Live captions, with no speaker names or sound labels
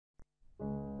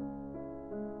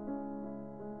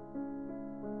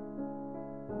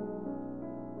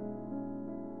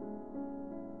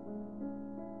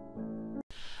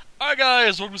Alright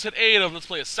guys, welcome to set 8 of Let's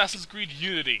Play Assassin's Creed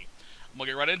Unity. I'm gonna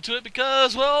get right into it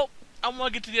because, well, I want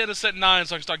to get to the end of set 9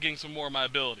 so I can start getting some more of my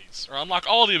abilities. Or unlock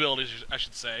all the abilities, I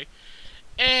should say.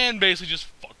 And basically just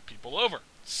fuck people over.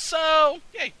 So,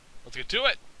 yay, let's get to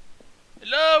it.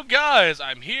 Hello guys,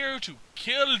 I'm here to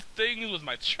kill things with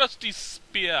my trusty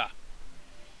spear.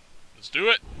 Let's do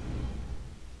it.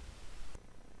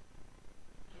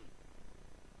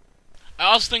 I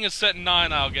also think it's set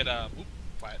 9 I'll get oop,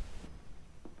 quiet.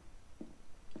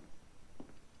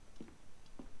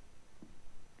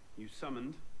 You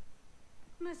summoned?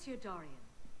 Monsieur Dorian,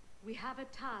 we have a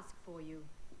task for you.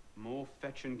 More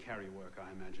fetch and carry work,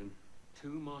 I imagine. 2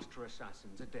 master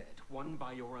assassins are dead, one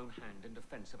by your own hand in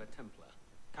defense of a Templar.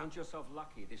 Count yourself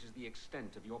lucky this is the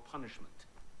extent of your punishment.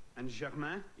 And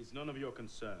Germain? It's none of your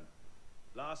concern.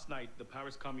 Last night, the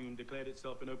Paris Commune declared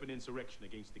itself an open insurrection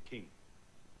against the king.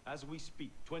 As we speak,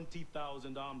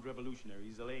 20,000 armed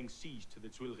revolutionaries are laying siege to the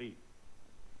Tuileries.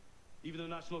 Even the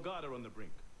National Guard are on the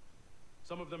brink.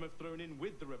 Some of them have thrown in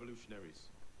with the revolutionaries.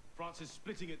 France is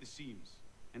splitting at the seams.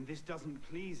 And this doesn't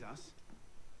please us?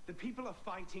 The people are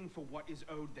fighting for what is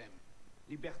owed them.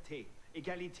 Liberté,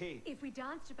 égalité. If we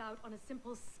danced about on a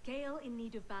simple scale in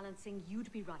need of balancing,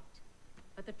 you'd be right.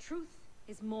 But the truth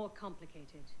is more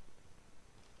complicated.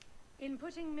 In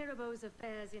putting Mirabeau's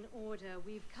affairs in order,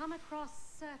 we've come across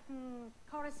certain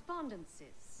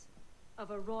correspondences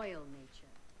of a royal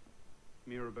nature.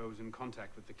 Mirabeau's in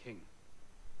contact with the king.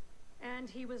 And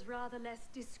he was rather less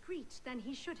discreet than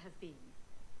he should have been.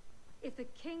 If the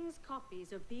king's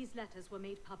copies of these letters were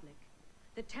made public,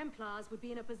 the Templars would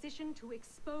be in a position to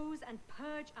expose and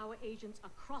purge our agents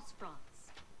across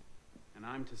France. And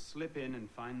I'm to slip in and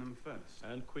find them first.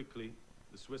 And quickly,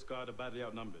 the Swiss Guard are badly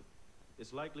outnumbered.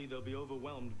 It's likely they'll be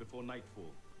overwhelmed before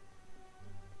nightfall.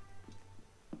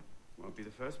 Won't be the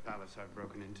first palace I've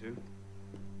broken into.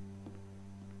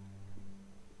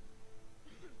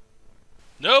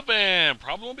 Nope, and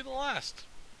probably won't be the last.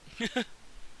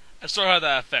 I sort of had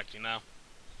that effect, you know.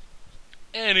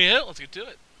 Anyhow, let's get to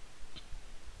it.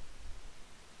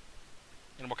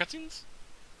 Any more cutscenes?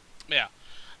 Yeah.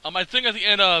 I think at the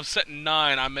end of set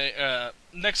 9, I may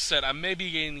next set I may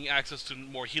be gaining access to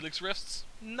more Helix Rifts.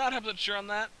 Not 100% sure on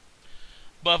that.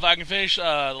 But if I can finish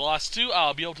the last 2,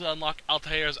 I'll be able to unlock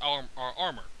Altair's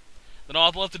armor. Then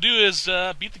all I'll have to do is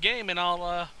beat the game, and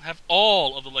I'll have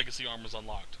all of the legacy armors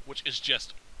unlocked, which is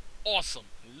just awesome.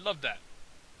 Love that.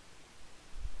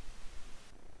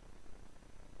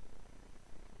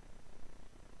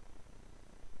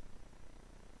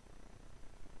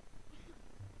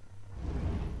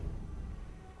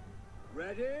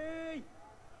 Ready?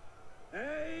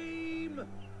 Aim!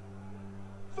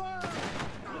 Fire!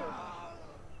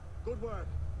 Good work.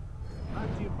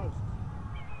 Back to your posts.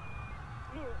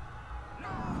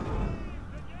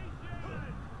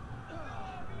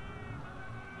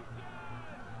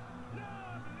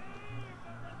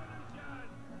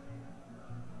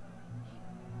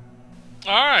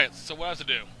 Alright, so what I have to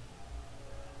do?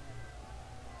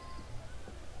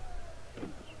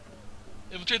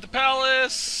 Infiltrate the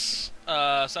palace,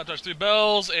 sabotage 3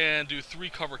 bells, and do 3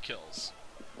 cover kills.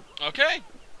 Okay.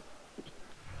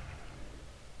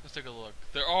 Let's take a look.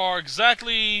 There are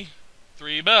exactly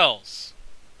 3 bells.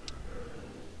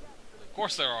 Of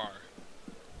course there are.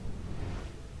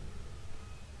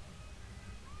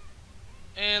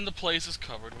 And the place is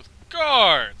covered with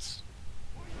guards.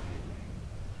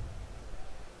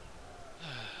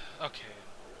 Okay,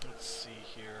 let's see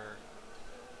here.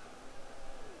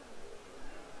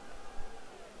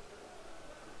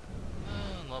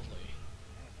 Lovely.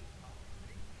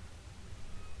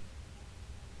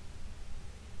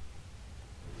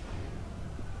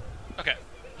 Okay.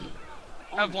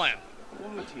 I have a plan.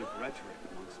 Quality of rhetoric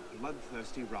amongst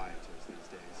bloodthirsty rioters these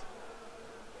days.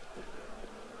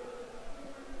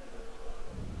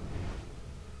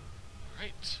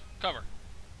 Right. Cover.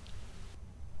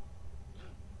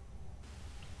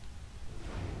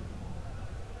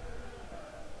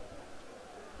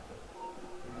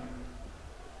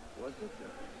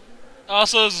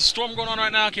 Also, there's a storm going on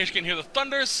right now in case you can hear the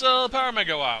thunder, so the power may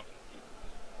go out.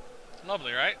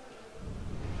 Lovely, right?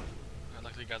 I'd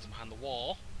like to you guys are behind the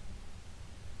wall.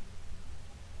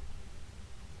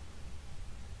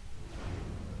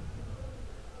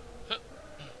 Huh.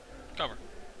 Cover.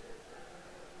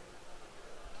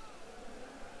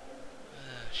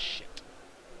 Shit.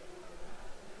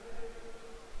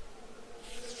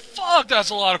 Fuck, that's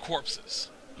a lot of corpses.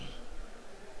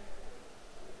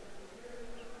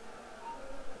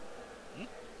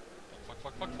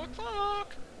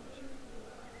 Fuck.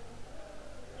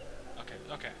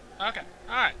 Okay,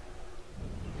 alright.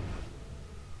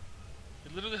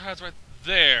 It literally hides right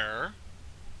there.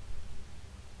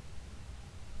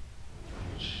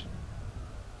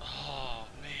 Oh,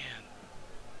 man.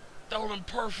 That would have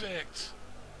been perfect.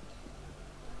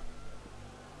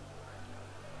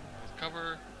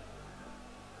 Cover.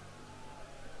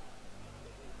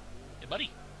 Hey,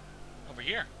 buddy. Over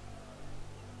here.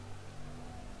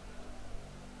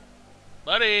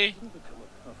 Buddy. Didn't become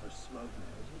a puff of smoke now,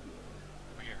 did you?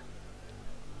 Over here.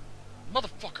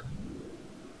 Motherfucker.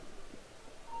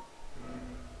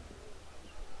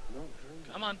 Not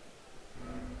drinking. Come on.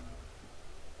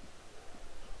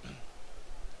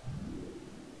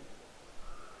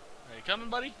 Are you coming,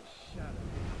 buddy? Shadow.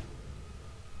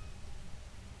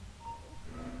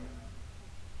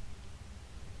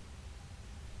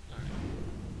 Alright.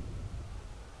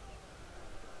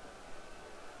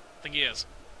 I think he is.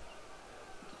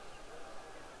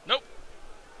 Nope.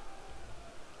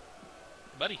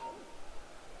 Buddy.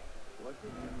 What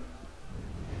did you?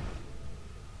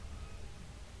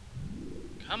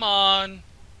 Come on.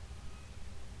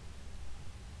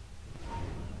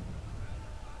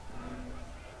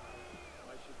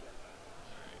 I should get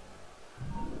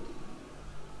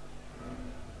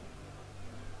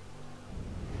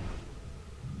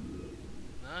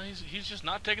No, he's just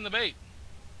not taking the bait.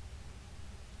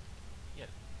 You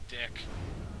dick.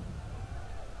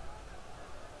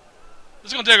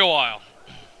 This is gonna take a while.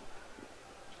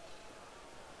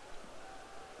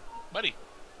 Buddy.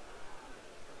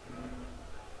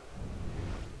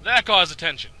 That caused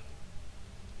attention.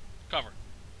 Cover.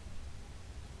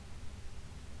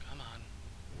 Come on.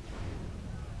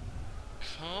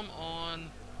 Come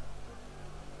on.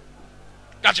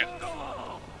 Gotcha!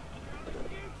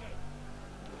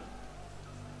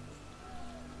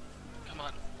 Come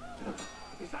on.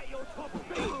 Is that your top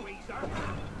bait, Weezer?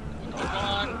 Come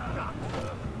on.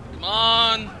 Come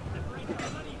on.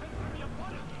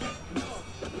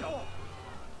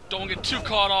 Don't get too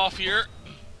caught off here.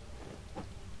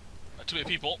 Too many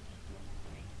people.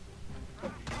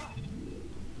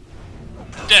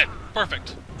 Dead.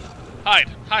 Perfect. Hide.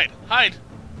 Hide. Hide.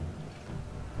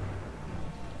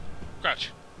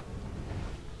 Crouch.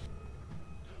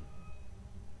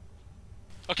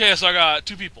 Okay, so I got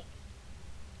 2 people.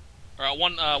 Or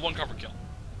one cover kill.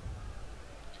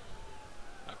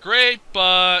 Not great,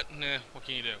 but what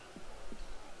can you do?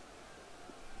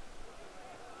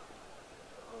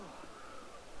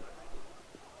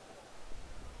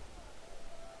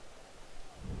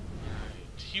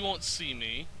 He won't see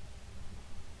me.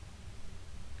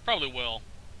 Probably will.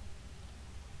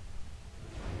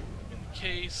 In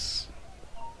case.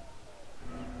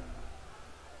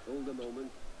 Hold a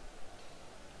moment.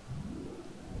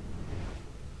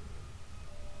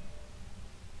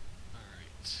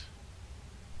 Alright.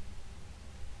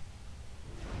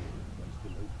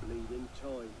 Wasting no bleeding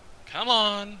time. Come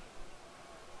on!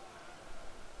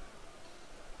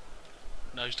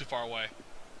 No, he's too far away.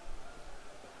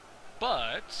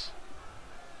 But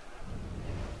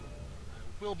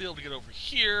I will be able to get over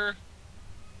here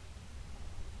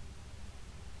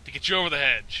to get you over the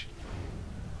hedge.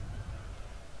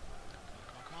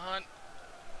 Come on, come on.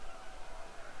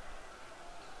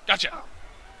 Gotcha!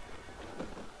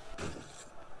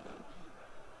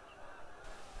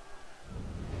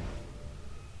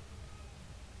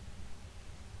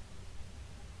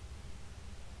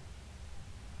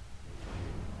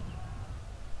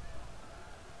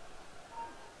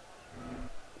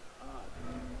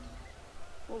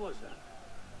 What was that?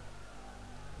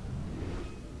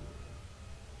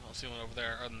 I don't see one over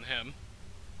there other than him.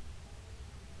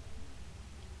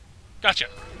 Gotcha!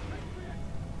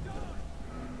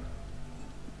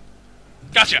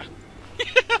 Gotcha!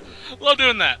 Love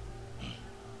doing that.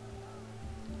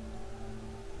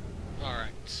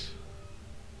 Alright.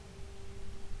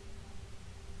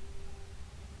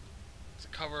 It's a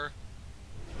cover.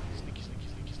 Sneaky, sneaky,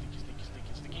 sneaky, sneaky, sneaky,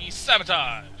 sneaky, sneaky.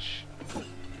 Sabotage!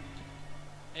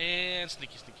 And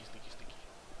sneaky, sneaky, sneaky, sneaky.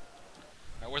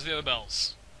 Alright, where's the other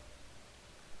bells?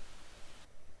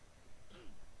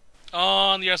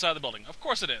 On the other side of the building. Of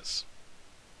course it is.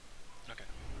 Okay.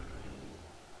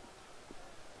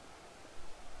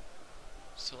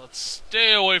 So let's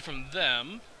stay away from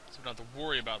them, so we don't have to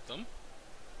worry about them.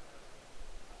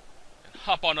 And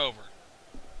hop on over.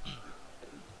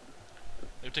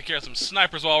 Maybe take care of some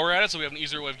snipers while we're at it, so we have an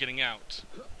easier way of getting out.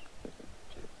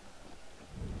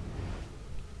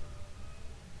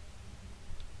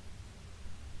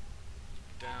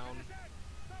 Down.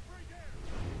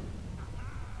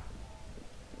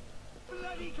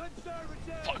 Bloody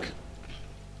conservative! Fuck.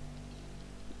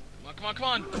 Come on, come on, come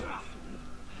on!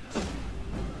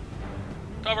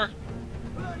 Cover.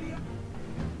 Bloody...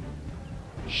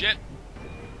 Shit.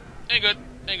 Ain't good.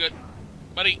 Ain't good.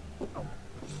 Buddy.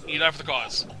 You die for the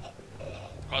cause.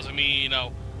 Cause of me, you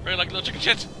know, very like little chicken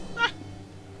shit. Ah.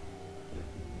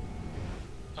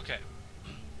 Okay.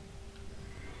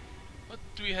 What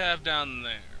do we have down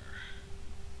there?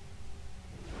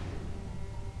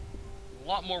 A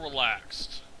lot more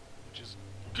relaxed, which is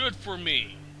good for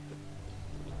me.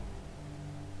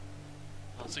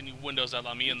 I don't see any windows that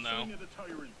let me in though.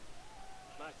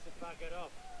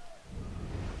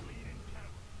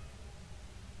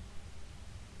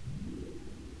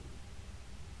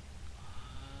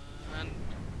 And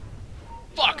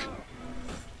fuck!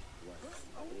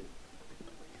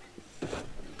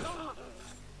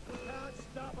 Can't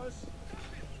stop us.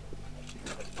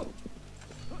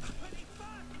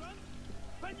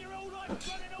 Spend your whole life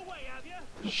running away, have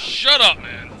you? Shut up,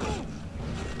 man!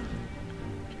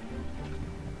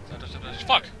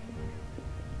 Fuck!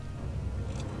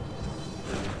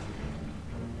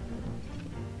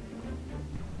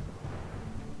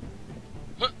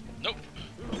 Huh, nope.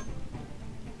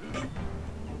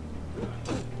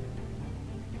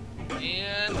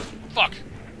 And fuck.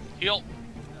 Heal.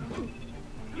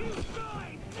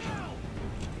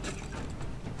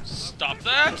 Stop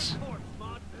that.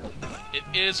 It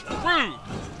is rude.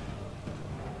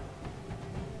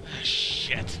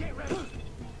 Shit.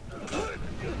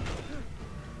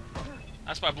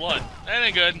 That's my blood. That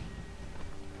ain't good.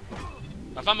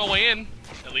 I found my way in,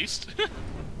 at least.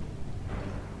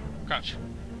 Crouch.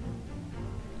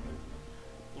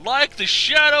 Like the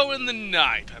shadow in the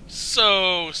night. I'm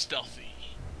so stealthy.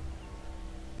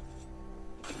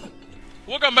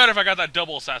 Would have gone better if I got that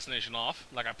double assassination off,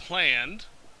 like I planned.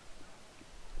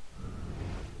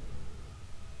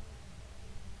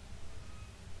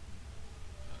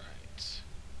 Alright.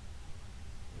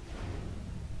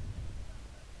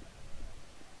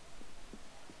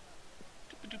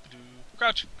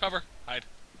 Crouch, cover, hide.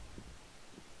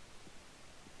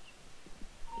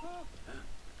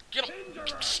 Get him!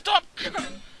 Stop!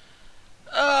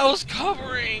 I was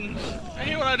covering! I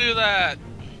hate when I do that!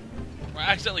 Or I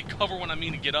accidentally cover when I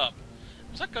mean to get up.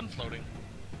 Is that gun floating?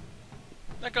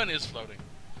 That gun is floating.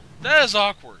 That is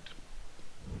awkward.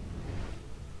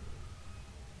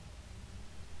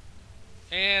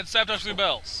 And sabotage 3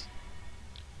 bells.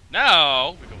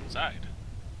 Now, we go inside.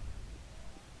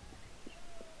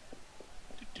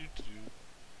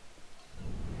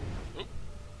 Oh.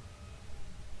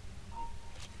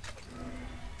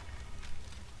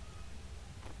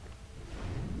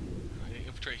 I need to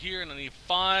infiltrate here, and I need to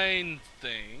find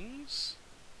things.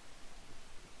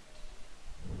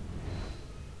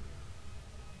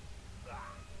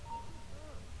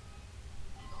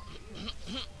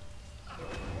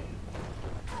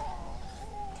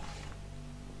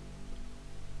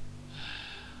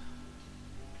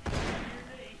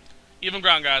 Even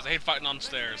ground, guys. I hate fighting on the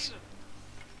stairs.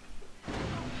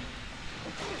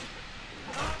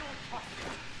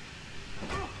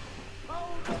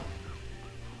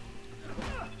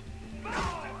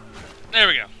 There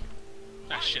we go.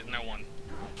 Ah, shit, no one.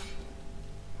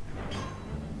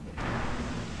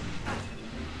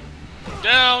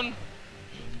 Down.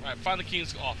 Alright, find the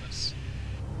king's office.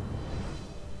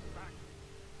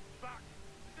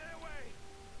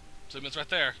 So it's right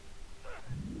there.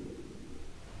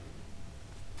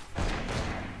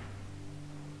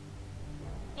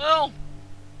 Well,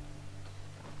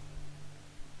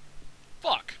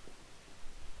 fuck.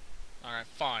 Alright,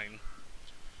 fine.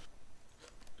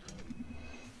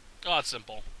 Oh, it's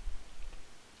simple.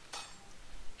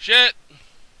 Shit!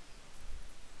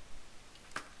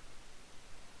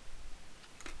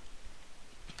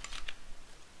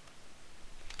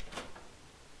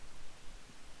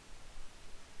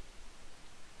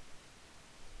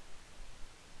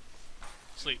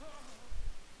 Sleep.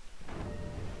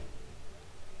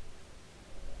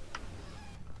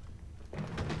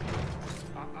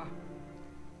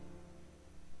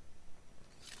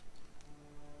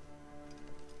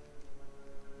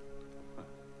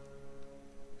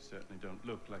 Certainly don't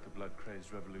look like a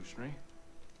blood-crazed revolutionary.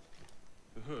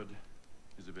 The hood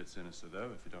is a bit sinister, though,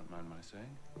 if you don't mind my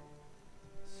saying.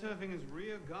 Serving as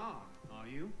rear guard, are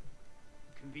you?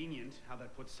 Convenient how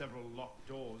that puts several locked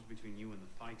doors between you and the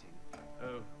fighting.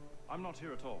 Oh, I'm not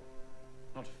here at all.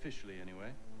 Not officially,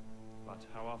 anyway. But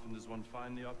how often does one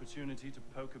find the opportunity to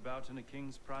poke about in a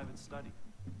king's private study?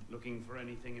 Looking for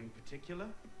anything in particular?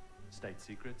 State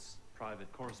secrets, private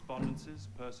correspondences,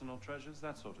 personal treasures,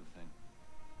 that sort of thing.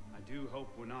 I do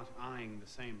hope we're not eyeing the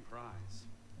same prize.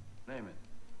 Name it.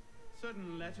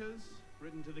 Certain letters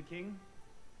written to the king,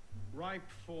 ripe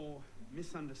for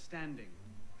misunderstanding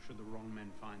should the wrong men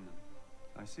find them.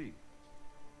 I see.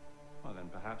 Well, then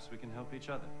perhaps we can help each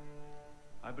other.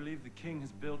 I believe the king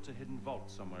has built a hidden vault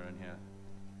somewhere in here.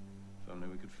 If only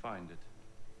we could find it.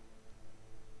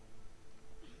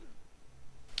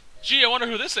 Gee, I wonder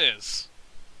who this is.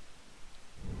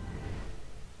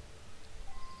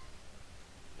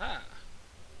 Ah.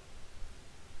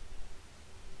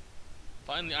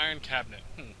 Find the iron cabinet.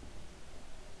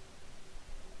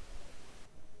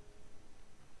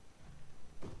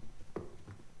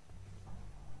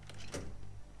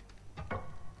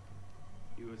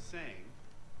 You were saying?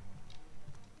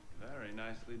 Very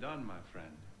nicely done, my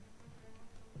friend.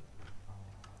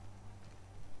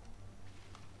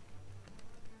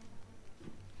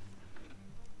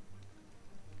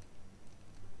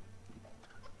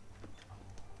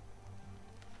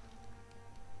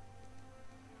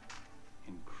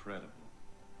 Incredible.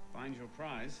 Find your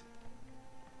prize.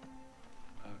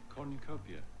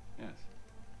 Cornucopia, yes.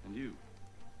 And you?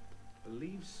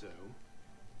 Believe so.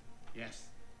 Yes.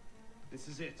 This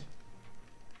is it.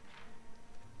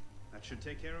 That should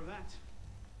take care of that.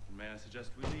 May I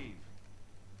suggest we leave?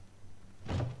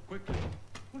 Quickly.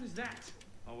 What is that?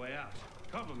 Our way out.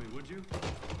 Cover me, would you?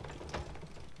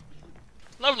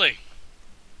 Lovely.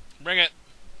 Bring it.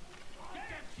 Get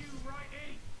you,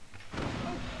 righty!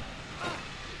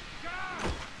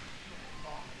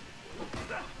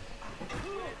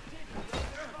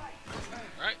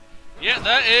 Alright. Yeah,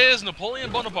 that is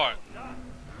Napoleon Bonaparte.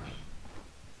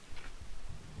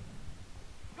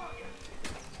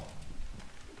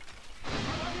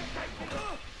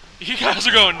 You guys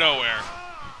are going nowhere.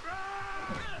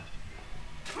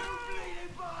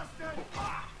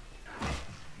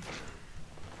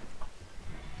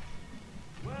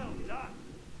 Well done.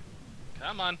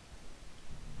 Come on.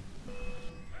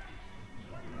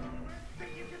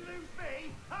 Think you can lose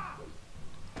me? Ha!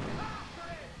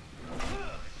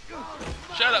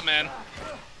 Shut up, man.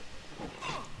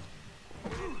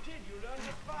 Did you learn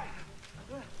to fight?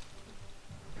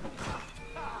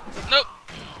 Nope.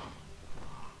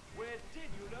 Where did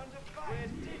you learn to fight? Where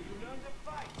did you learn to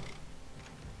fight?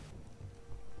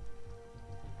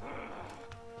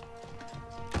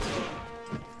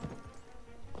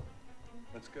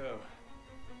 Let's go.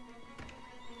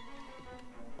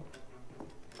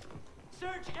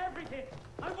 Search everything!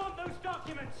 I want those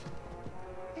documents!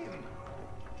 Him.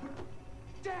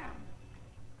 Damn.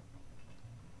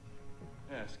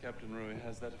 Yes, Captain Rui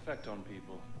has that effect on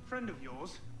people. Friend of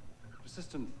yours.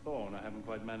 Persistent thorn I haven't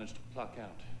quite managed to pluck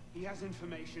out. He has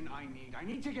information I need. I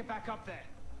need to get back up there.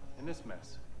 In this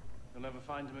mess, you'll never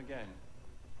find him again.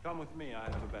 Come with me, I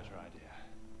have a better idea.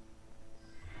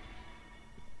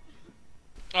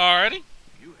 Alrighty.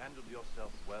 You handled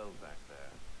yourself well back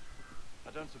there.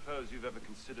 I don't suppose you've ever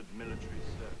considered military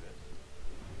service.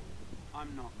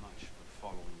 I'm not much for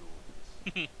following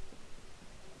orders.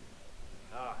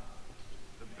 Ah,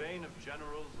 the bane of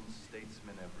generals and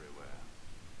statesmen everywhere.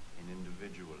 An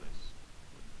individualist.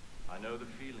 I know the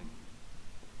feeling.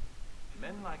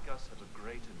 Men like us have a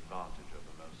great advantage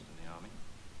over most in the army.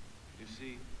 You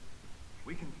see,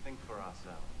 we can think for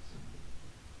ourselves.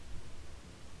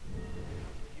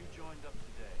 If you joined up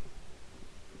today,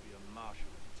 you'd be a marshal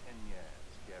in 10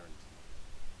 years, guaranteed.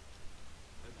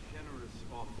 A generous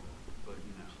offer, but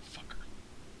you know. Fucker.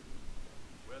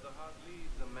 Where the heart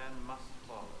leads, a man must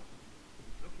follow.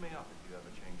 Look me up if you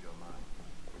ever change your mind.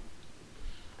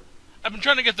 I've been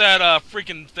trying to get that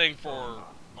freaking thing for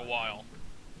a while.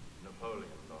 Napoleon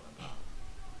Bonaparte.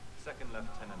 Second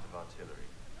Lieutenant of Artillery.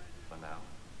 For now.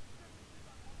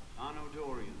 Anno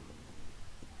Dorian.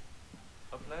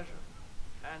 A pleasure.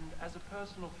 And as a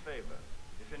personal favor,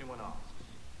 if anyone asks,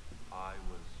 I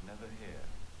was never here.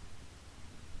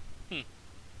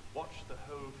 Watch the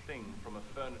whole thing from a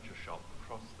furniture shop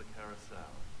across the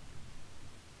carousel.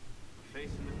 A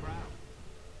face in the crowd.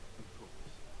 Of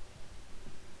course.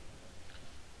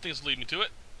 Things lead me to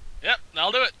it. Yep,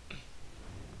 I'll do it.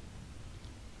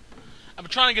 I've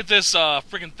been trying to get this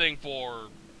freaking thing for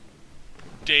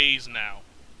days now.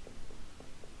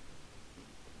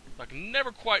 I can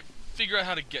never quite figure out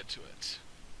how to get to it.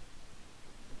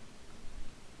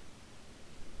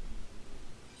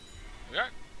 There we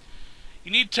are. You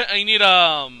need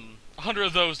 100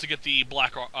 of those to get the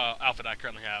black outfit I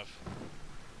currently have.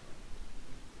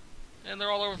 And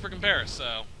they're all over freaking Paris,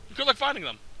 so good luck finding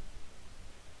them.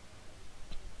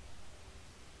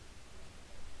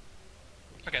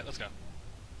 Okay, let's go.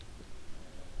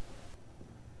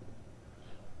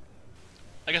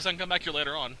 I guess I can come back here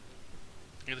later on. I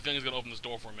get the feeling he's gonna open this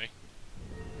door for me.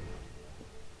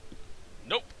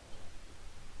 Nope.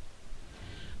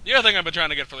 The other thing I've been trying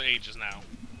to get for ages now.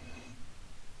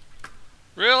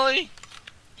 Really?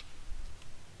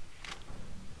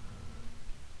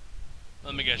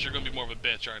 Let me guess, you're gonna be more of a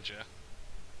bitch, aren't you?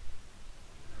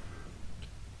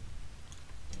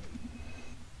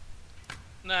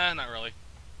 Nah, not really.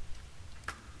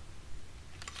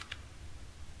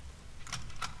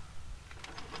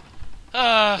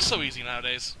 So easy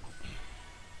nowadays.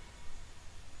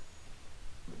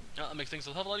 Oh, that makes things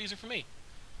a hell of a lot easier for me.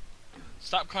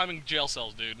 Stop climbing jail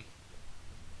cells, dude.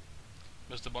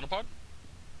 Mr. Bonaparte?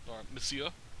 Or Monsieur?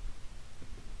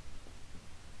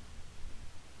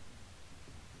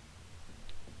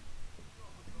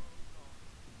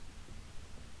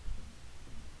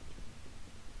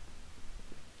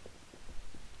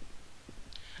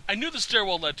 I knew the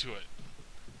stairwell led to it.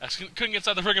 I couldn't get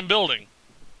inside the friggin' building.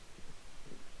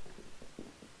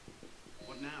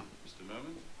 What now? Just a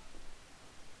moment.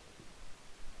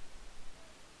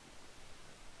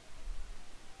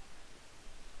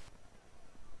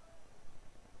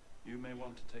 You may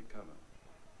want to take cover.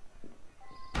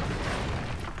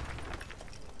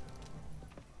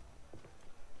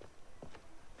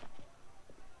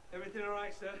 Everything all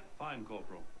right, sir? Fine,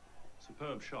 Corporal.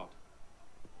 Superb shot.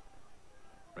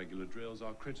 Regular drills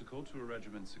are critical to a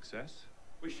regiment's success.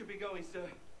 We should be going, sir.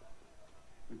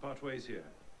 We part ways here.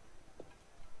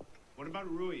 What about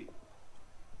Rui?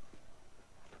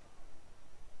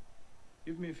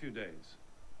 Give me a few days.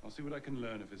 I'll see what I can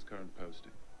learn of his current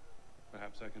posting.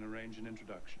 Perhaps I can arrange an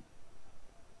introduction.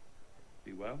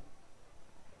 Be well.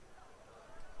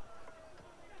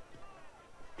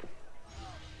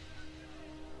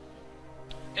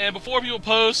 And before people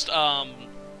post,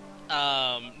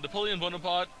 Napoleon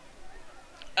Bonaparte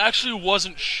actually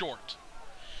wasn't short.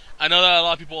 I know that a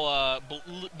lot of people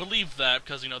believe that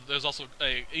because, you know, there's also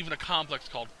even a complex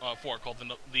called for it called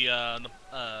the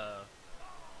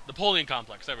Napoleon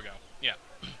complex. There we go. Yeah.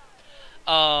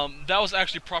 That was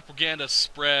actually propaganda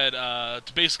spread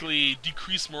to basically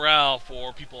decrease morale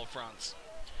for people of France,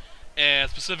 and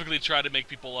specifically try to make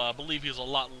people believe he was a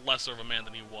lot lesser of a man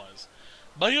than he was.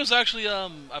 But he was actually,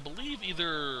 I believe,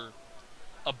 either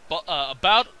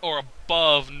about or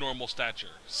above normal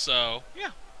stature. So,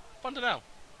 yeah, fun to know.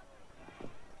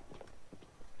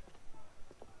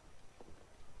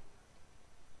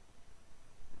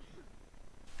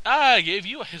 I gave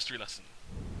you a history lesson.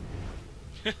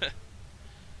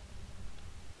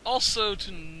 Also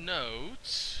to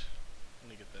note, let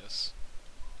me get this.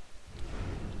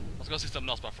 I was gonna say something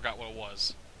else, but I forgot what it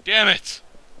was. Damn it!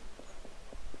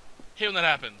 Hate when that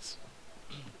happens.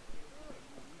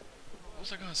 What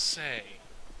was I gonna say?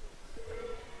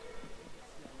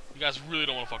 You guys really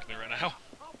don't want to fuck with me right now.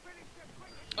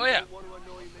 Oh yeah.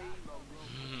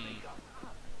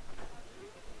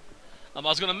 I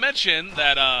was gonna mention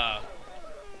that I'll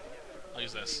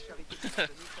use this.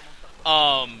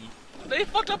 They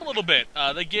fucked up a little bit.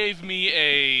 They gave me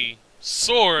a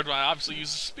sword, but I obviously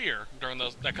used a spear during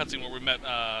that cutscene where we met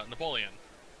Napoleon.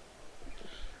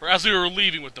 Or as we were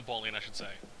leaving with Napoleon, I should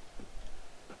say.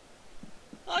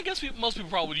 Well, I guess most people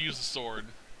probably would use the sword.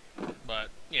 But,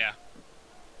 yeah.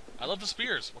 I love the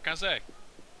spears. What can I say?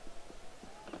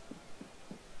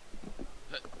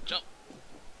 Jump.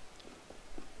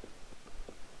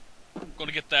 I'm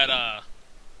gonna get that,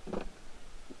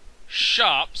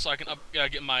 shop so I can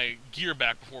get my gear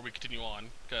back before we continue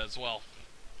on. Because, well,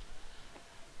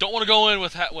 don't want to go in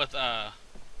with half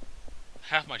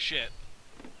my shit.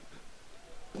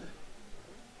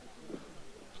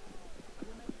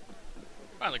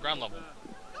 Finally, ground level.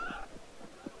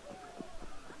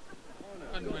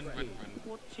 Run.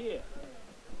 What's here?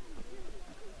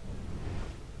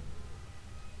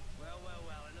 Well,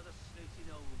 another snooty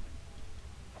old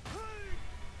woman.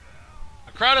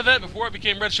 A crowd event before it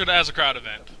became registered as a crowd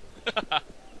event.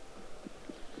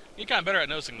 You're kind of better at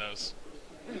noticing those.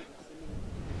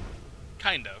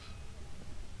 Kind of.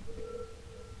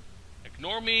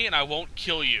 Ignore me and I won't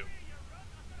kill you.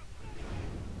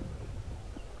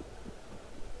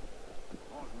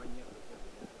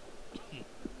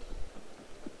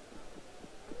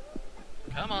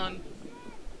 Come on.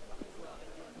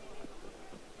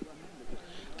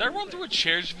 Did I run through a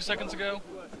chair just a few seconds ago?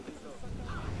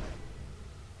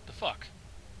 The fuck?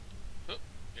 Oh,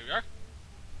 here we are.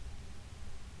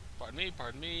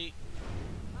 Pardon me.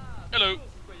 Hello.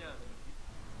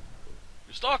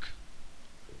 You're stuck?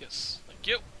 Yes, thank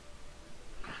you.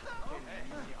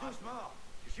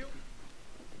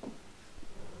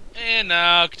 And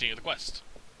now continue the quest.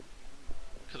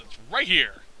 Because it's right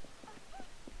here.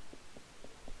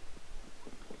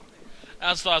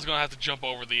 I just thought I was going to have to jump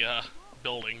over the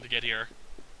building to get here.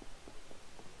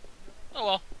 Oh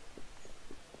well.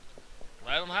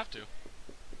 I don't have to.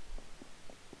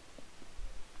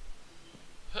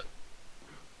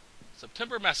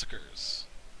 September Massacres.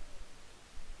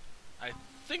 I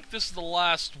think this is the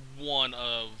last one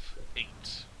of 8,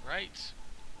 right?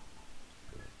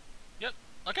 Yep,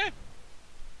 okay.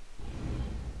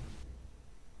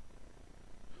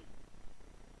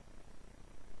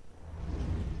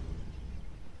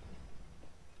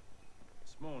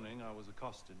 I was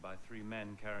accosted by 3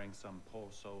 men carrying some poor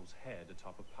soul's head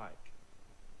atop a pike.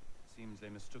 Seems they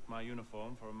mistook my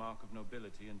uniform for a mark of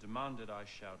nobility and demanded I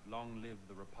shout, "Long live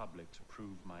the Republic," to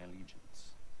prove my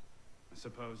allegiance. I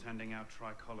suppose handing out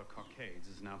tricolor cockades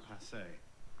is now passé.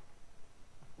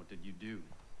 What did you do?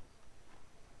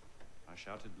 I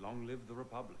shouted, "Long live the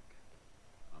Republic."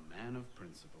 A man of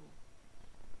principle.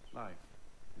 Life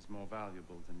is more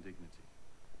valuable than dignity.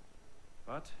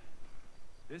 But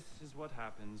this is what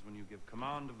happens when you give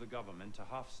command of the government to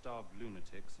half-starved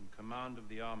lunatics and command of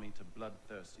the army to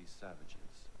bloodthirsty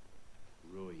savages.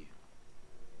 Rui.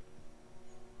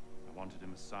 I wanted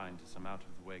him assigned to some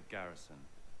out-of-the-way garrison.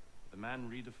 The man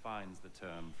redefines the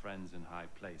term friends in high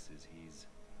places. He's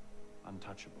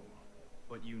untouchable.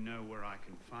 But you know where I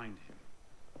can find him.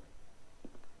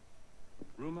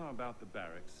 Rumor about the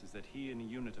barracks is that he and a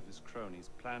unit of his cronies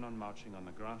plan on marching on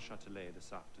the Grand Châtelet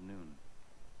this afternoon.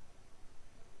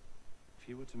 If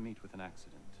he were to meet with an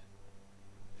accident,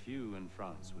 few in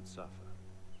France would suffer.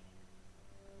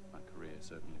 My career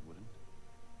certainly wouldn't.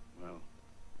 Well,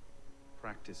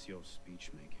 practice your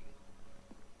speech-making.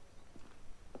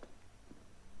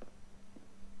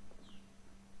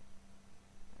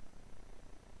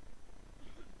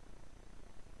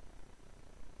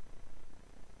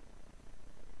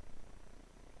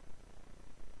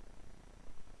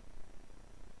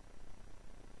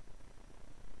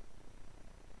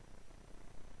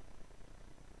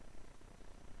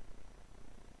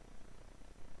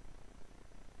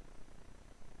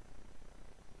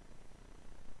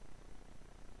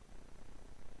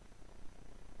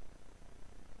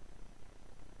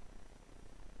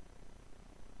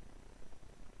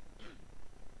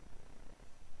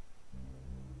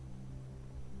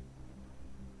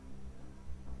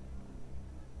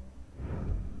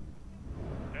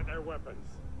 Their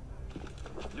weapons.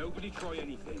 Nobody try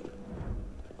anything.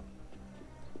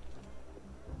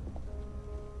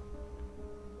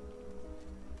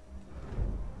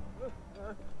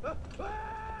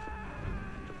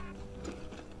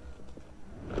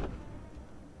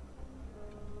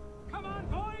 Come on,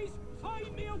 boys!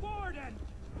 Find me a warden!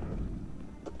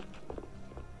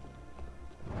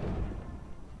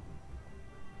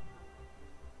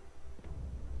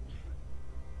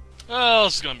 Oh,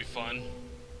 this is gonna be fun.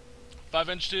 5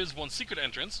 initiatives, 1 secret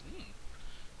entrance.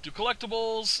 2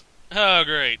 collectibles. Oh,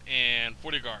 great. And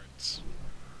 40 guards.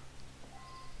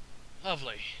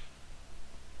 Lovely.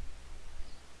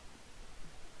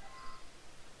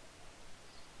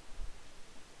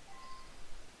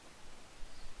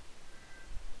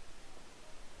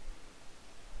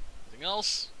 Anything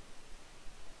else?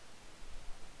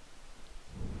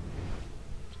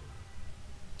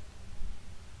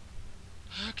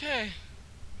 Okay.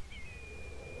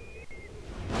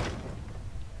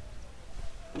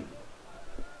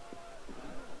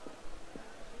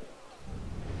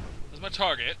 My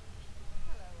target.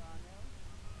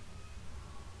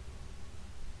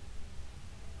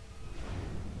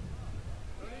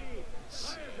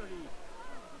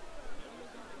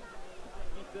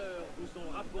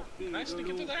 Can I sneak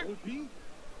into there?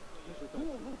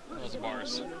 Those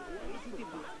bars.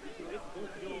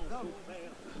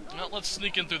 Well, let's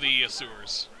sneak in through the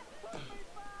sewers.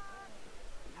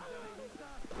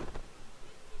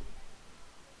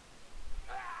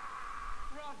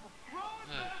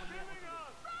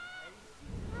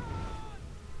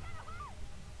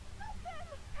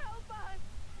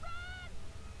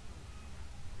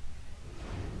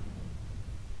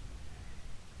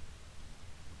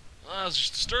 That was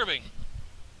just disturbing.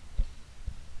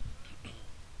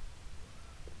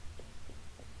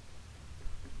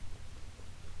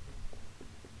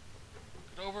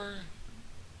 Get over.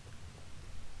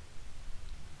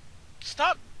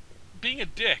 Stop being a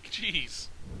dick, jeez.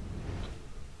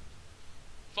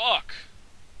 Fuck.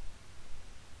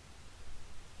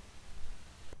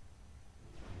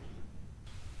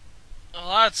 Oh,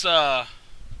 that's,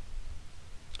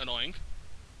 annoying.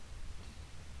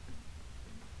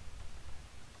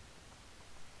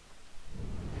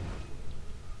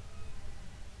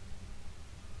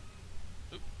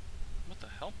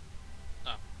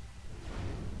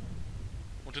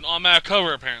 An automatic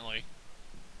cover, apparently.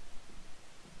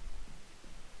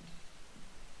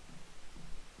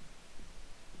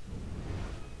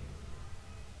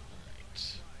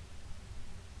 Alright.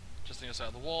 Just the inside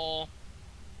of the wall.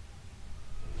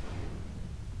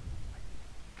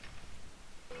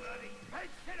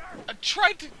 I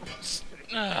tried to...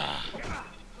 There's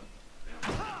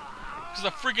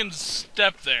a freaking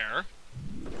step there.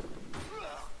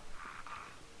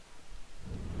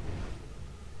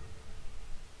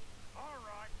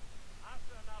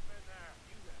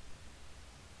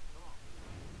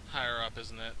 up,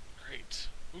 isn't it? Great.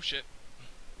 Oh shit.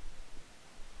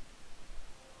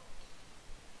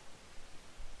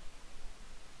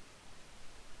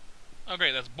 Oh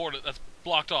great, that's boarded. That's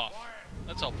blocked off.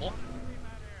 That's helpful.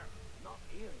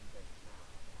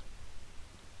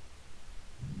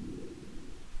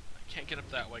 I can't get up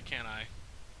that way, can I?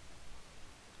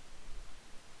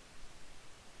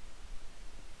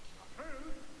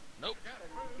 Nope.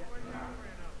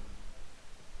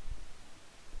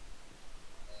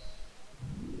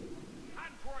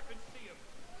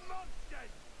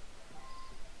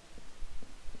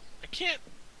 I can't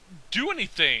do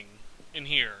anything in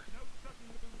here.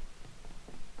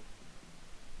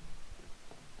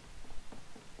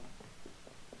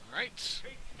 Alright.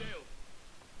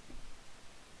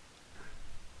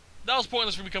 That was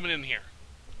pointless for me coming in here.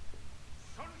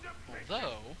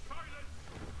 Although...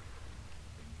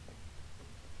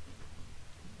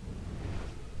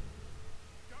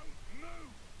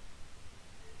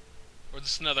 Or is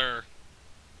this another...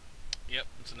 Yep,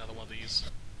 it's another one of these.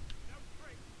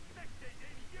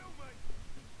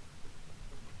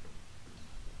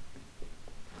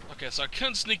 Okay, so I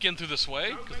couldn't sneak in through this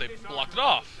way, because they blocked it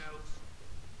off.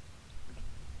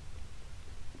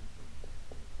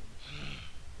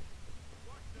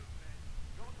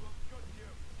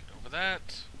 Get over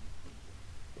that.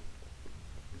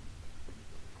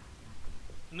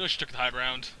 No, she took the high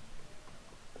ground.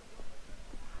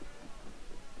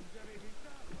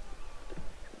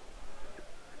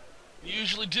 You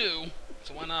usually do,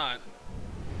 so why not?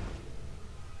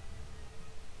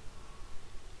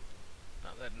 No,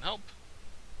 that didn't help.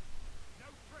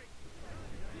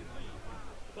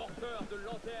 Alright,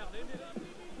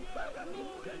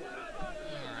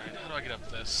 how do I get up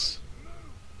this?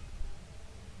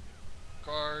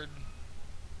 Guard.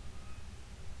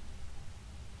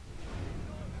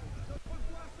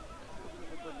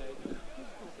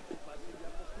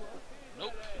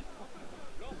 Nope.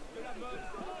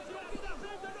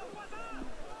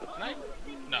 Can I?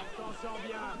 No.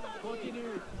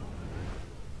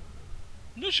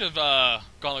 I should have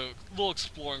gone a little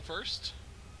exploring first.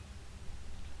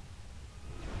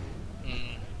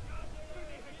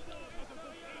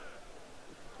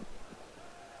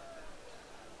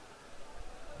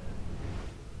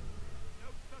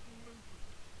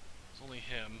 It's only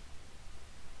him.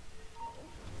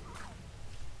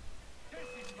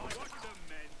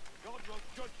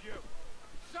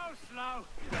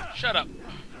 Shut up.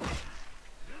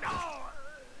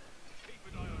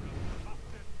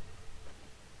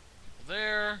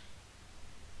 There.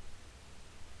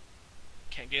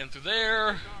 Can't get in through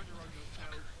there.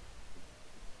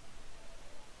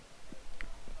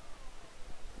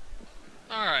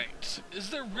 Alright. Is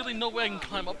there really no way I can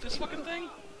climb up this fucking thing?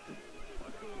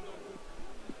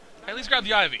 At least grab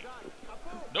the ivy.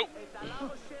 Nope.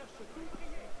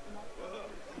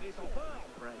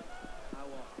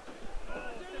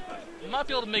 I might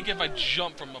be able to make it if I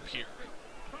jump from up here.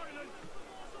 Come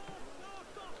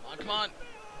on, come on.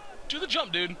 Do the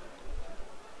jump, dude.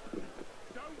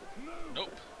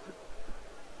 Nope.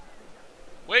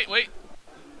 Wait, wait.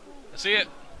 I see it.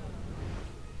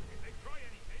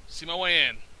 See my way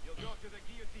in.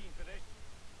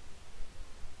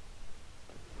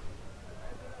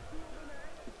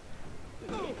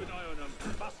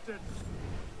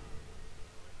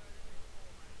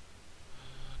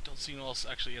 Don't see anyone else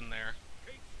actually in there.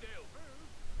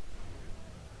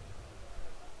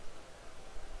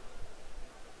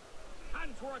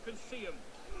 Where I can see them.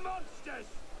 Monsters!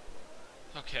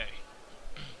 Okay.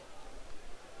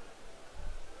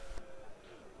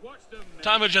 Watch them, men.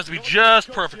 Time would just be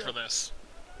just perfect for this.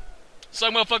 So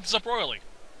I'm gonna fuck this up royally.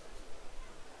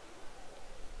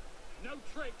 No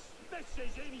tricks. This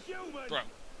is inhuman. Throw.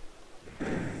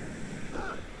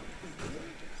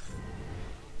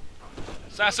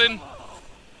 Assassin.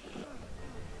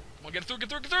 Come on, get through, get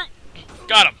through, get through.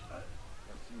 Got him.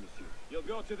 You'll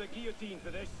go to the guillotine for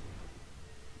this.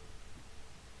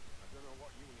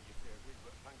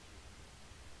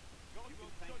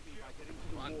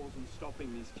 Wars and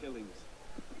stopping these killings.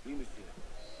 Oui, monsieur.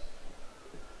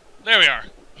 There we are.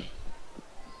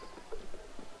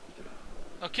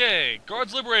 Okay,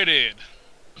 guards liberated.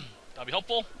 That'll be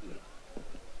helpful.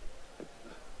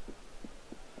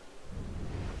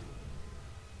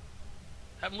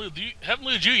 Haven't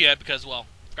looted you yet because, well,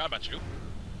 forgot about you.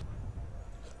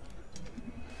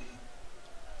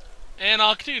 And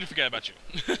I'll continue to forget about you.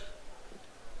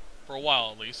 For a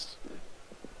while, at least.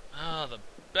 Ah, the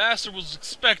bastard was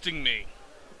expecting me.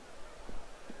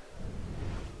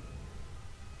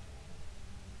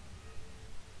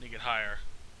 Need to get higher.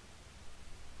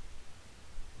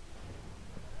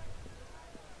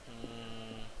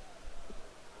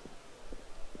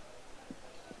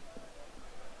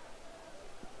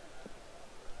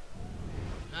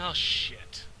 Oh,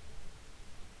 shit.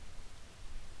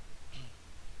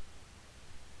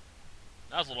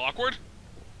 That was a little awkward.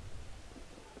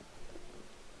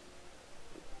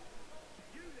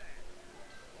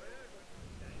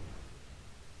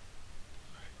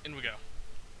 In we go.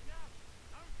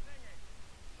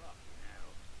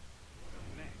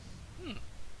 Hmm.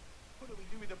 What do we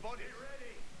do with the body? Get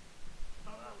ready.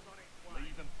 Someone's on its way.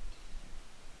 Leave them.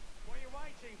 What are you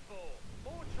waiting for?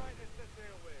 More traitors to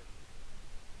deal with.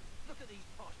 Look at these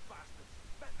posh bastards.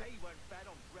 Bet they weren't fed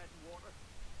on bread and water.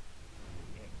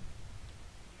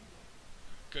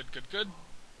 Good, good, good.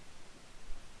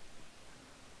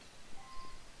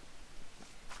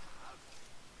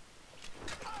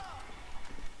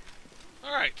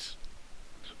 Alright.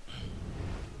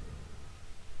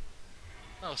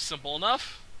 That was simple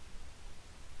enough.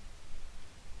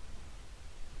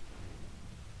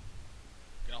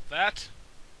 Get off that.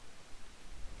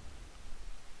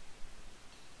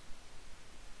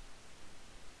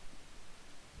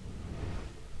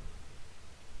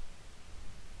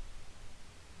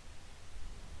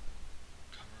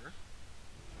 Cover.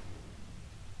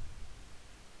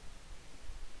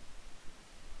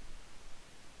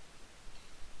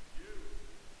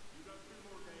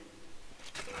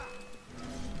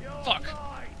 Fuck.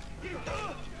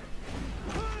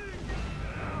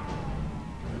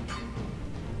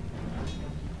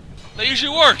 That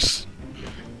usually works.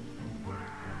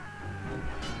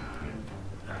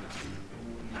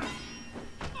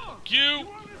 Fuck you.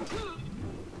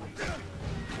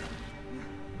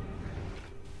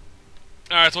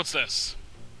 Alright, so what's this?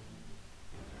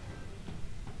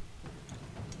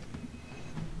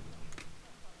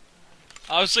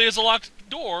 Obviously it's a locked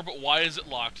door, but why is it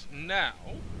locked now?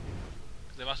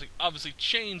 Because they've obviously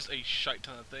changed a shite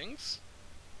ton of things.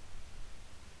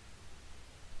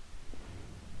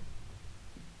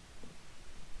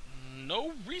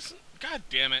 No reason. God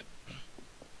damn it.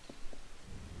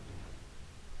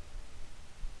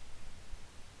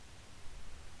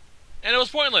 And it was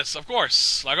pointless, of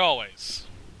course, like always.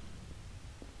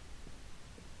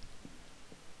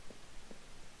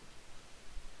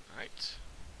 Alright.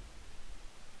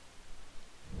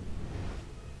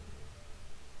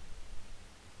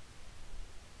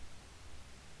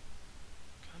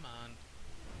 Come on.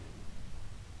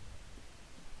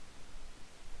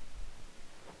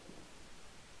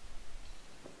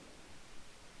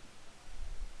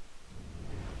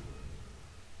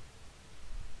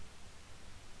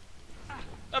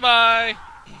 Bye-bye!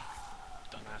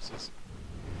 Dumbasses.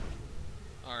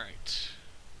 Alright.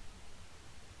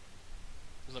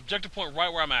 There's an objective point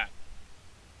right where I'm at.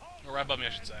 Or right above me, I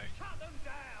should say. Cut them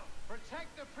down.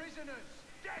 Protect the prisoners.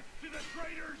 Death to the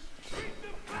traitors. Beat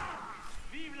them back.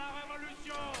 Vive la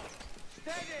révolution.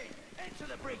 Steady. Into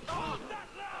the brig. On that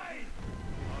line.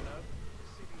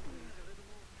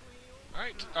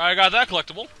 Alright, I got that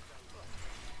collectible.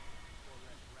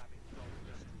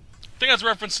 I think that's a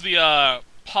reference to the,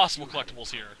 possible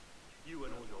collectibles here.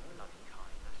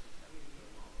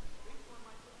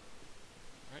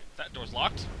 Alright, that door's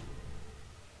locked.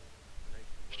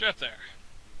 Straight up there.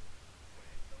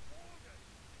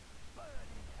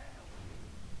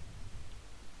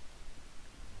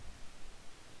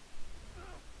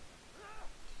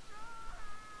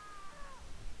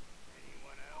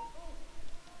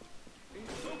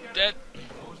 Dead.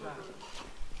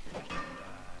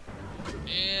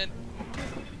 And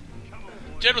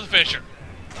dead with a finisher.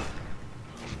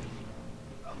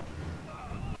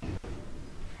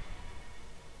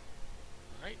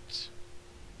 Right.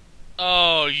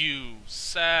 Oh, you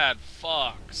sad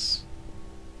fucks.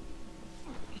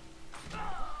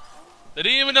 They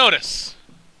didn't even notice.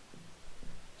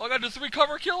 Oh, I gotta do 3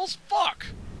 cover kills? Fuck!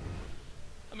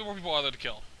 How many more people are there to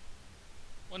kill?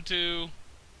 1, 2...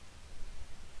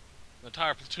 An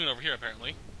entire platoon over here,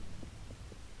 apparently.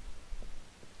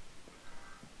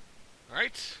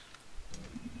 Alright.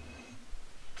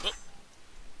 Oh.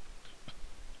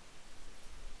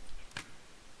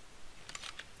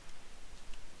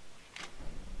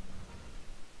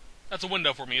 That's a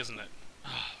window for me, isn't it?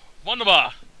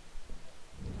 Wunderbar!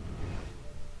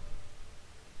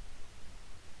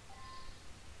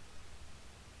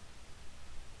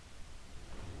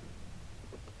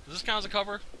 Does this count as a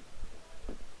cover?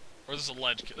 Or is this a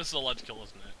ledge kill? This is a ledge kill,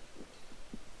 isn't it?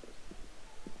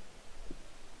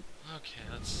 Okay,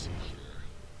 let's see here.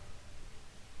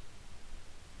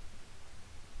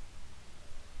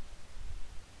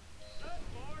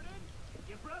 Warden,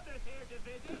 your brother's here to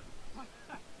visit.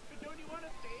 Don't you want to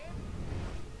see him?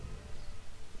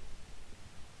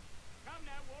 Come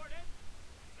now, Warden.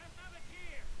 Let's have a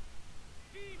cheer.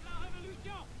 Vive la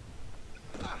révolution!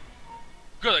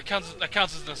 Good, that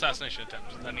counts as an assassination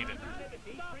attempt. I need it.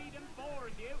 Freedom for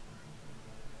you.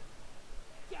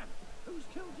 Damn, who's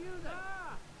killed you then?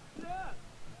 Ah, look,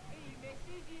 he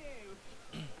misses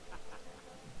you.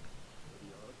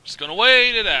 Just gonna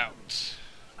wait it out.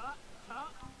 Tut,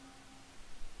 tut.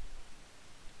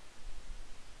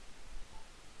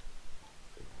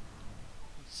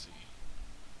 Let's see.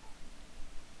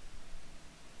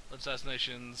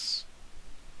 Assassinations.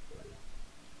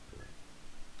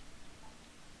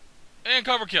 And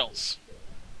cover kills.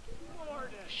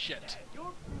 Warden, Shit.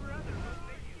 your brother will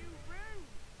make you rude.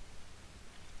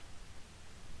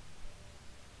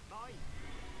 Mike,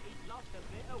 he's lost a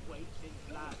bit of weight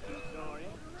since last we saw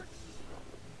him.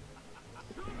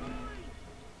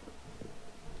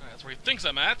 Alright, that's where he thinks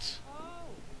I'm at. Oh,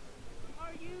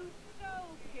 are you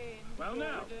sulking, Well,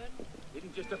 now. Warden?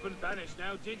 Didn't just up and vanish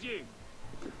now, did you?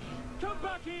 Come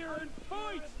back here and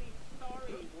fight!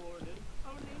 Sorry, Warden.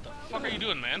 Only What the fuck are you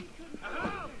doing, man?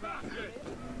 Aha, bastard!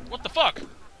 What the fuck?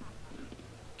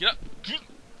 Get up.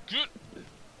 Get.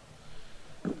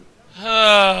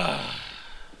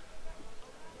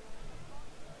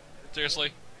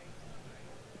 Seriously?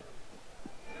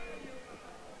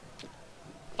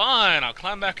 Fine, I'll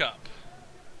climb back up.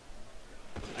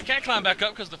 I can't climb back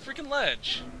up because the freaking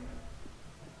ledge.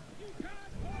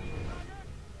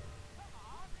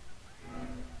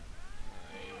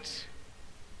 Right.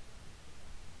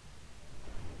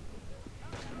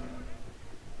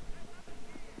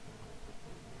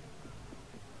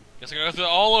 Guess I gotta go through it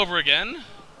all over again.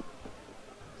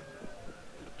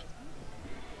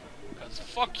 Cause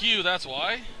fuck you, that's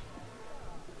why.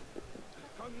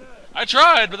 I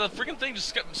tried, but the freaking thing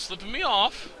just kept slipping me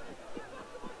off.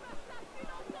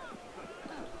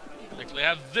 Thankfully I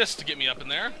have this to get me up in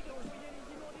there.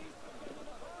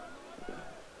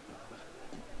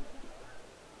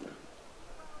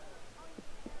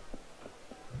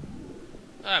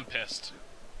 I'm pissed.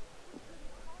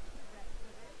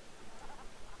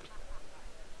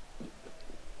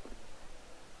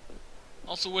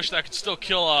 Also wish that I could still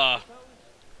kill,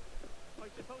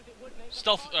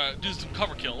 stealth, do some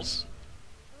cover kills.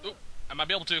 Oop, I might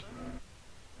be able to.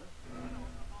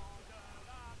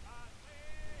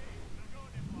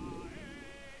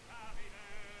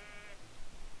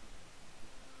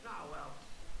 Ah, well.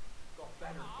 Got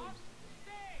better things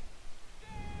to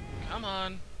do. Come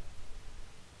on.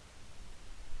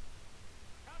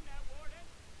 Come now, Warden.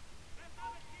 Let's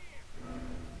have it here.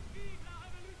 Vive la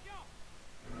Revolution.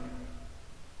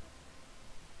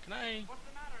 Can I? What's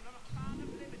the matter? Not a fan of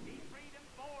liberty, freedom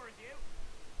for you.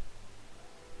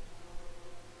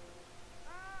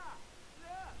 Ah,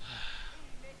 look. He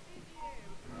misses you.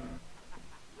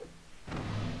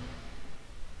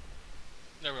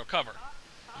 There we go, cover.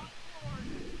 Warden.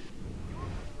 Your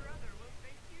brother will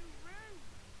make you rude.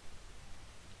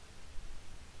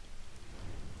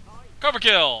 Cover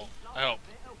kill! I hope.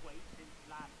 Bit of weight since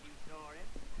last you saw him.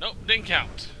 Nope, didn't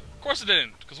count. Of course it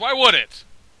didn't, because why would it?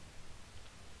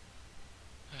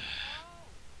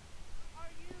 Are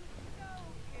you so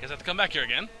Guess I have to come back here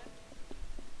again.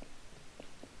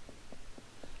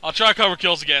 I'll try cover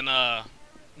kills again,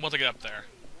 once I get up there.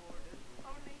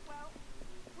 Only, well,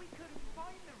 we couldn't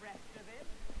find the rest of it.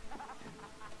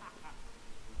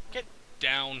 Get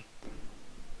down.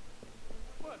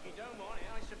 Well, if you don't want it,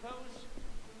 I suppose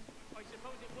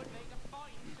it would make a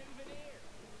fine souvenir.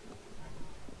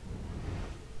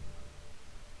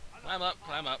 Climb up,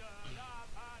 climb up.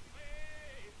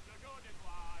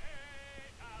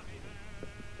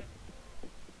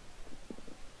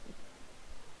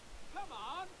 Come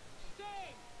on,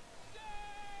 sing!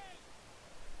 Sing!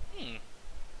 Hmm.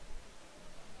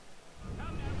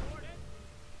 Come now, Warden.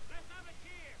 Let's have a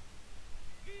cheer.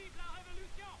 Vive la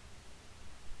Revolution!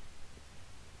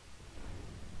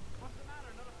 What's the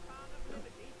matter? Not a fan of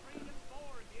liberty, freedom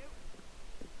for you.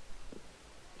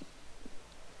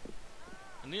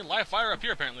 I need a live fire up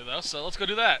here apparently though, so let's go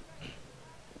do that.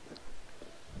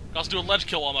 Can also do a ledge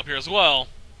kill while I'm up here as well.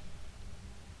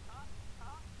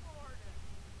 Warden.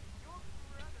 Your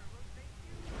brother will make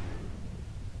you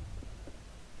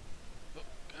Oh,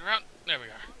 get around. There we are.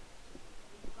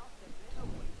 lost a bit of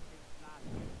weight since last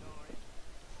you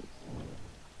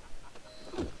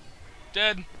saw him.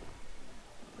 Dead.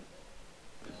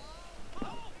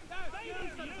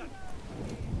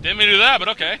 Didn't mean to do that, but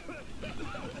okay.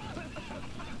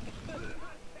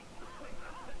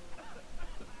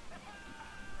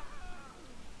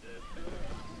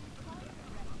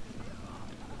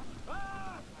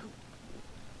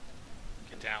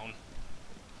 Get down.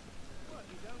 Well,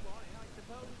 if you don't want it,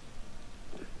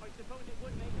 I suppose it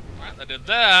would make a Alright, I did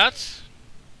that.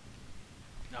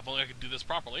 Now if only I could do this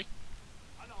properly.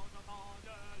 Alors,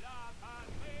 demande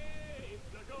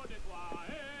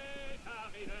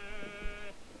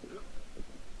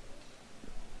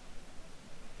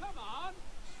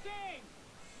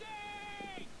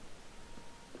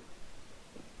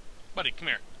Buddy, come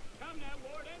here. Come now,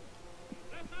 Warden.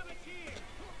 Let's have a cheer.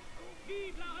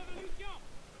 Vive la Revolution.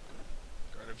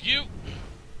 Guard of you.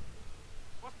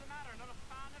 What's the matter? Not a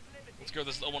fan of liberty? Let's go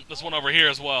this one over here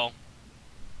as well.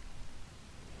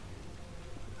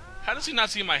 How does he not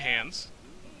see my hands?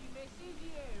 He misses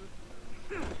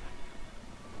you.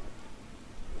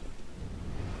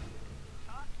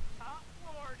 Tut, tut,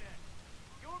 Warden.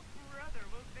 Your brother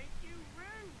will think you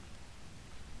rude.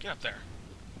 Get up there.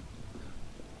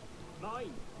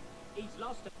 Mine. He's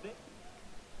lost a bit.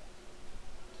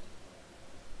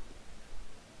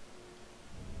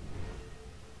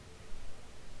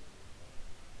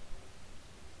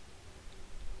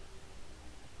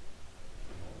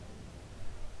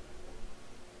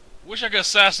 Wish I could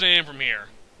assassinate him from here.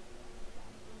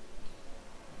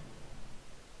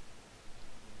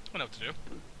 I know what to do.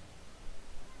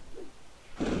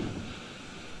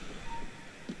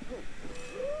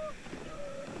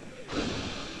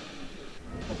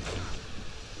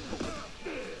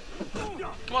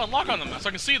 Come on, lock on them so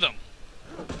I can see them.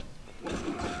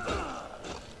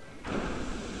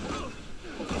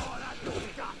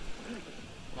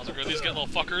 Might as well go these little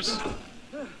fuckers.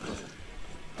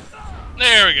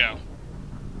 There we go.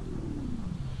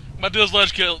 I'm gonna do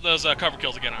those cover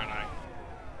kills again, aren't I?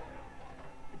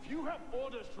 If you have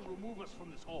orders to remove us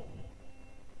from this hall,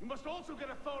 you must also get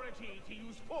authority to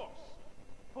use force.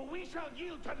 For we shall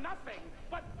yield to nothing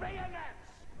but bayonets!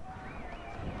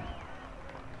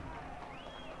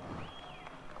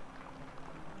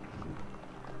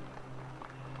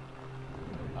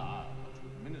 Ah, to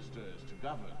administer is to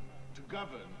govern. To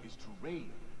govern is to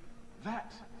reign.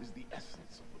 That is the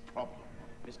essence of the problem.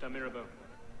 Mr. Mirabeau.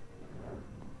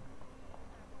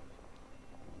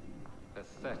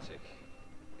 Pathetic,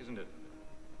 isn't it?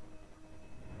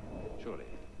 Surely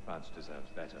France deserves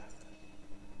better.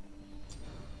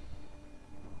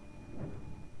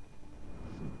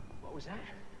 What was that?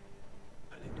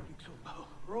 Oh,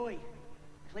 Roy,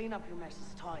 clean up your mess,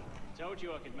 it's time. Told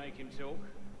you I could make him talk.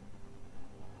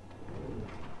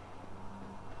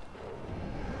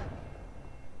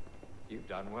 You've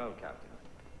done well, Captain.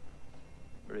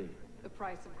 Bree. The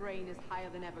price of grain is higher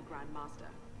than ever, Grand Master.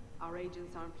 Our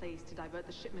agents are in place to divert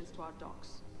the shipments to our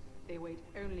docks. They await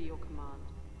only your command.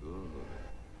 Good.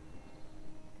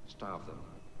 Starve them.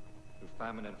 Through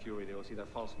famine and fury, they will see their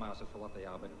false masters for what they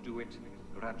are, but do it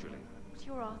gradually. What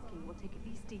you're asking will take at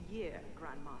least a year,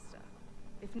 Grand Master.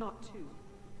 If not two.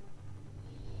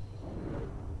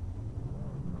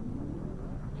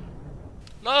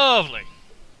 Lovely.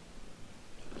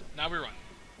 Now we run.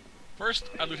 First,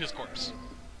 I loot his corpse.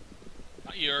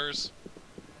 Not yours.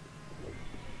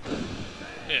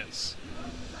 His.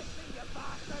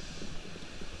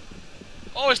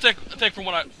 Always take from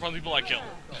the people I kill.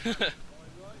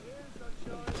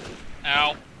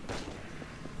 Ow.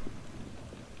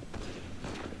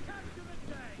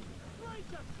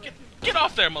 Get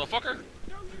off there, motherfucker!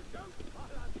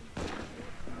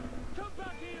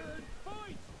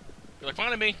 You're like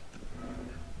finding me.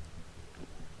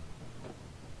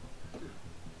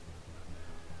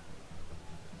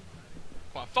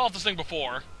 Come on, I fell off this thing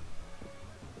before.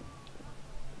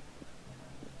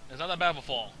 It's not that bad of a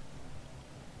fall.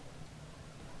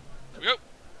 There we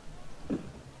go.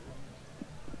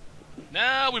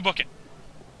 Now we book it.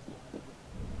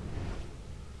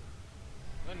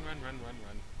 Run, run, run, run,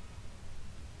 run.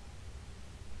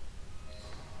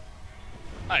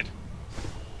 Hide.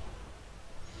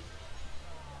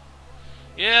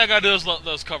 Yeah, I gotta do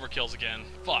those cover kills again.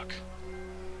 Fuck.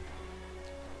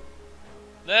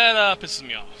 That pisses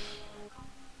me off.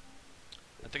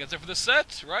 I think that's it for this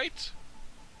set, right?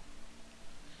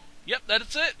 Yep,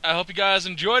 that's it. I hope you guys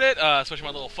enjoyed it, especially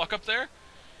my little fuck up there.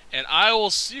 And I will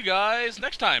see you guys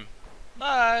next time.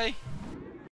 Bye!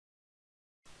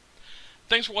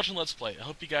 Thanks for watching Let's Play. I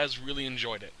hope you guys really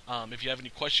enjoyed it. If you have any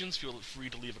questions, feel free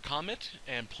to leave a comment.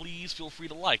 And please feel free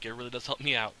to like. It really does help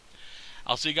me out.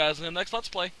 I'll see you guys in the next Let's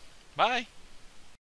Play. Bye!